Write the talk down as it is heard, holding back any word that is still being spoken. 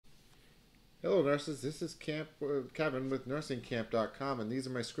Hello, nurses. This is Kevin with Nursing KAMP.com, and these are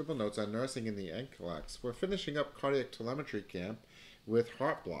my scribble notes on nursing in the NCLEX. We're finishing up cardiac telemetry camp with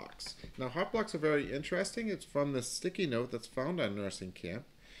heart blocks. Now, heart blocks are very interesting. It's from the sticky note that's found on Nursing Camp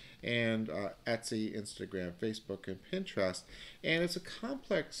and Etsy, Instagram, Facebook, and Pinterest. And it's a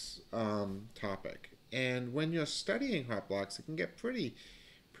complex topic. And when you're studying heart blocks, it can get pretty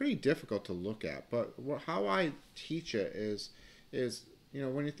difficult to look at. But how I teach it is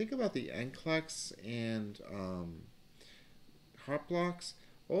when you think about the NCLEX and heart blocks,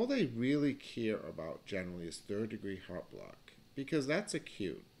 all they really care about generally is third degree heart block because that's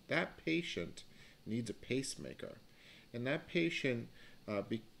acute. That patient needs a pacemaker, and that patient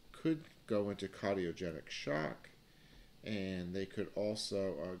could go into cardiogenic shock, and they could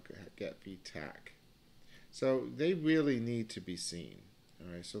also get VTAC. So they really need to be seen.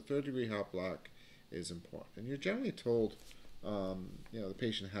 All right, so third degree heart block is important, and you're generally told the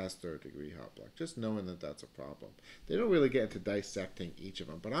patient has third degree heart block, just knowing that that's a problem. They don't really get into dissecting each of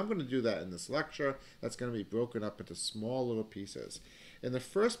them, but I'm going to do that in this lecture. That's going to be broken up into small little pieces. And the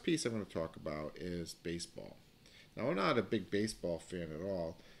first piece I'm going to talk about is baseball. Now, I'm not a big baseball fan at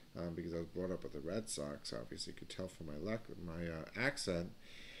all because I was brought up with the Red Sox. Obviously, you could tell from my accent,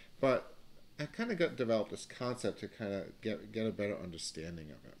 but I kind of developed this concept to kind of get a better understanding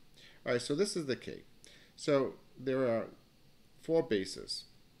of it. All right, so this is the key. So there are 4 bases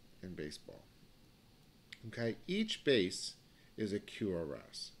in baseball. Okay, each base is a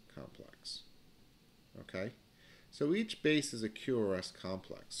QRS complex. Okay, so each base is a QRS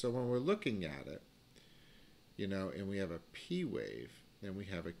complex. So when we're looking at it, and we have a P wave, then we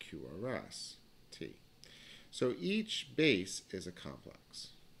have a QRS T. So each base is a complex.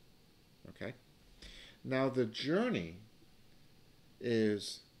 Okay, now the journey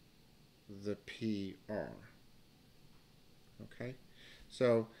is the PR. Okay,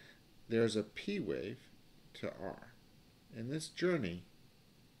 so there's a P wave to R, and this journey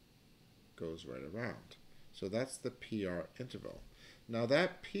goes right around. So that's the PR interval. Now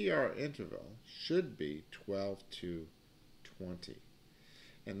that PR interval should be 12 to 20,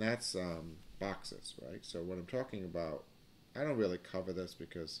 and that's boxes, right? So what I'm talking about, I don't really cover this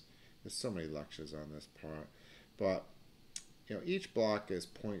because there's so many lectures on this part, but each block is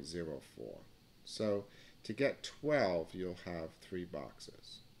 0.04. So to get 12, you'll have 3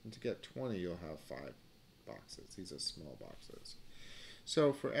 boxes. And to get 20, you'll have 5 boxes. These are small boxes.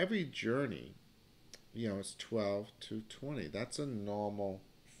 So for every journey, it's 12 to 20. That's a normal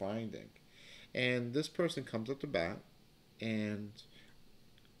finding. And this person comes up to bat, and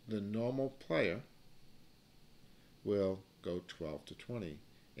the normal player will go 12 to 20.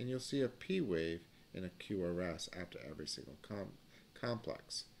 And you'll see a P wave and a QRS after every single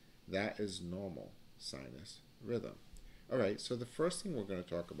complex. That is normal sinus rhythm. All right, so the first thing we're going to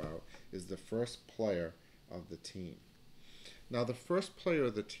talk about is the first player of the team. Now, the first player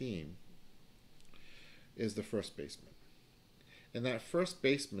of the team is the first baseman. And that first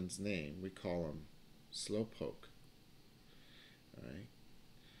baseman's name, we call him Slowpoke. All right.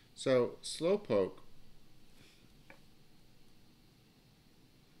 So, Slowpoke,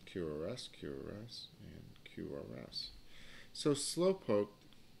 QRS, QRS, and QRS. So, Slowpoke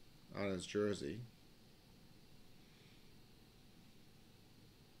on his jersey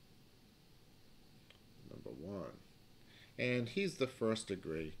number 1, and he's the first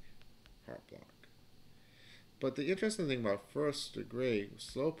degree heart block. But the interesting thing about first degree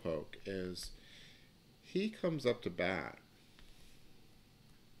Slowpoke is he comes up to bat,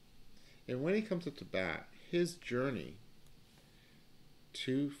 and when he comes up to bat, his journey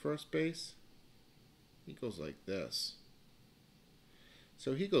to first base, he goes like this.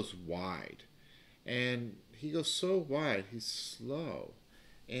 So he goes wide, and he goes so wide, he's slow,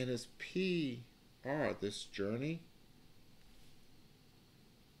 and his PR, this journey,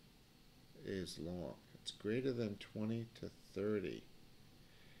 is long. It's greater than 20 to 30.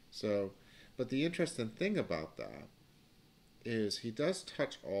 So, but the interesting thing about that is he does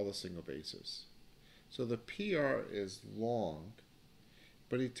touch all the single bases. So the PR is long,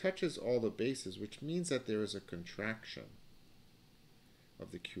 but he touches all the bases, which means that there is a contraction of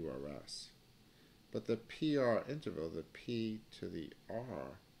the QRS. But the PR interval, the P to the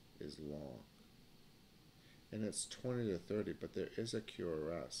R, is long. And it's 20 to 30, but there is a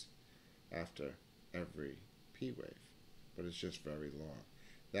QRS after every P wave, but it's just very long.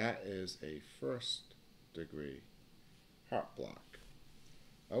 That is a first degree heart block.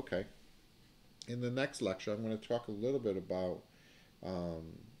 Okay. In the next lecture, I'm going to talk a little bit about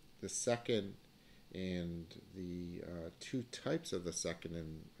the second and the 2 types of the second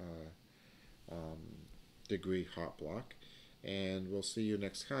and degree heart block. and we'll see you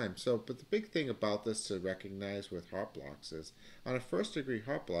next time. So, but the big thing about this to recognize with heart blocks is, on a first-degree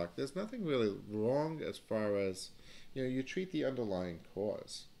heart block, there's nothing really wrong as far as, you treat the underlying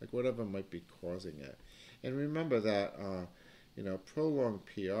cause, like whatever might be causing it. And remember that, prolonged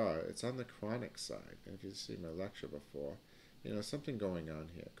PR, it's on the chronic side. And if you've seen my lecture before, something going on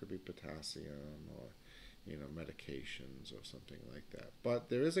here. It could be potassium or, medications or something like that. But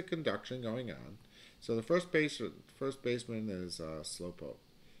there is a conduction going on. So the first baseman is slowpoke,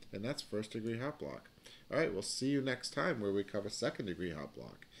 and that's first-degree heart block. All right, we'll see you next time where we cover second-degree heart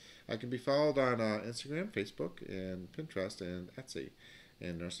block. I can be followed on Instagram, Facebook, and Pinterest, and Etsy,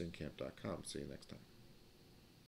 and nursingkamp.com. See you next time.